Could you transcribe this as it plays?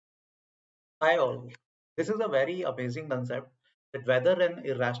Hi all. This is a very amazing concept that whether an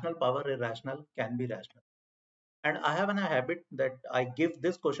irrational power irrational can be rational. And I have a habit that I give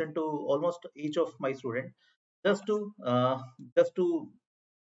this question to almost each of my students just to uh, just to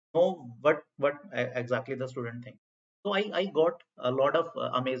know what exactly the student thinks. So I got a lot of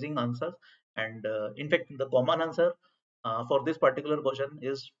amazing answers, and in fact the common answer for this particular question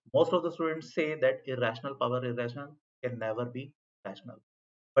is most of the students say that irrational power irrational can never be rational.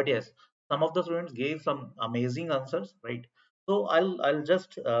 But yes, some of the students gave some amazing answers, right? So I'll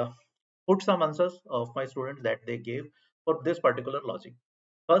just put some answers of my students that they gave for this particular logic.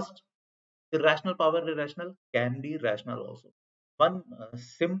 First, irrational power irrational can be rational also. One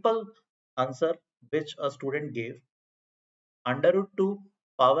simple answer which a student gave: under root 2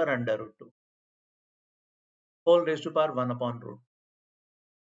 power under root 2 whole raised to power 1 upon root,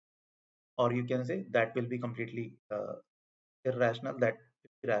 or you can say that will be completely irrational. That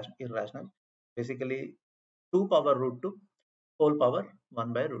irrational, basically 2 power root 2 whole power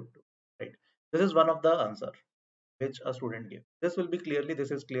 1 by root 2, right? This is one of the answer which a student gave. This will be clearly,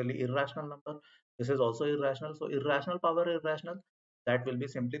 this is clearly irrational number, this is also irrational. So irrational power irrational, that will be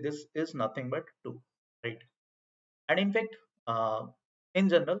simply this is nothing but 2, right? And in fact, uh, in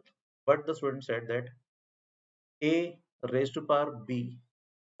general, what the student said that a raised to power b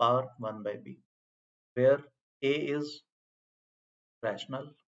power 1 by b, where a is rational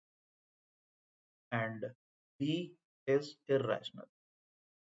and b is irrational.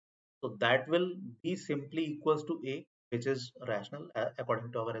 So that will be simply equals to a, which is rational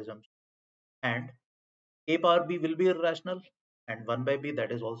according to our assumption, and a power b will be irrational, and 1 by b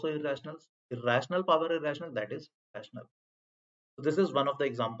that is also irrational. Irrational power irrational, that is rational. So this is one of the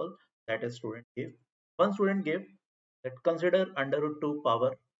example that a student gave. One student gave that consider under root 2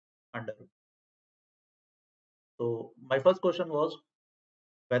 power under root. So my first question was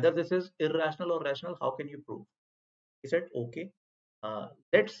whether this is irrational or rational, how can you prove? He said, okay,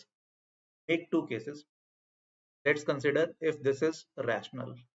 let's take two cases. Let's consider if this is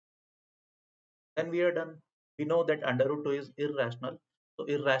rational. Then we are done. We know that under root 2 is irrational. So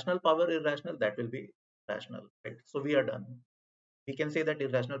irrational power irrational, that will be rational, right? So we are done. We can say that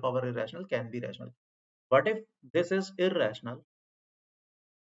irrational power irrational can be rational. What if this is irrational?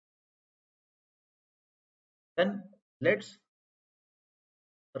 Then let's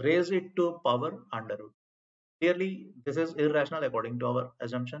raise it to power under root. Clearly, this is irrational according to our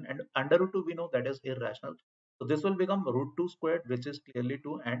assumption, and under root 2 we know that is irrational. So this will become root 2 squared, which is clearly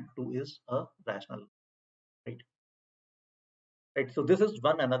 2, and 2 is a rational, right? Right. So this is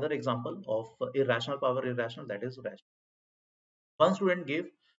one another example of irrational power irrational, that is rational. One student gave,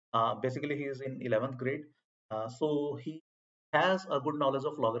 basically he is in 11th grade, so he has a good knowledge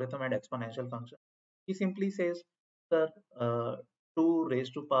of logarithm and exponential function. He simply says, sir, 2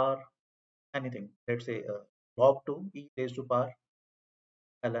 raised to power anything, let's say log 2 e raised to power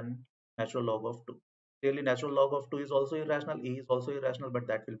ln natural log of 2. Clearly natural log of 2 is also irrational, e is also irrational, but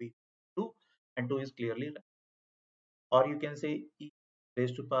that will be 2, and 2 is clearly, or you can say e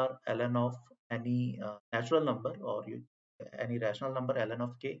raised to power ln of any natural number, or you any rational number ln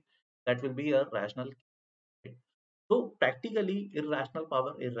of k, that will be a rational k. So practically irrational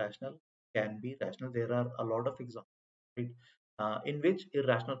power irrational can be rational. There are a lot of examples, right, in which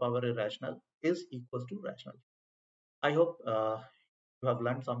irrational power irrational is equals to rational. I hope you have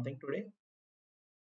learned something today.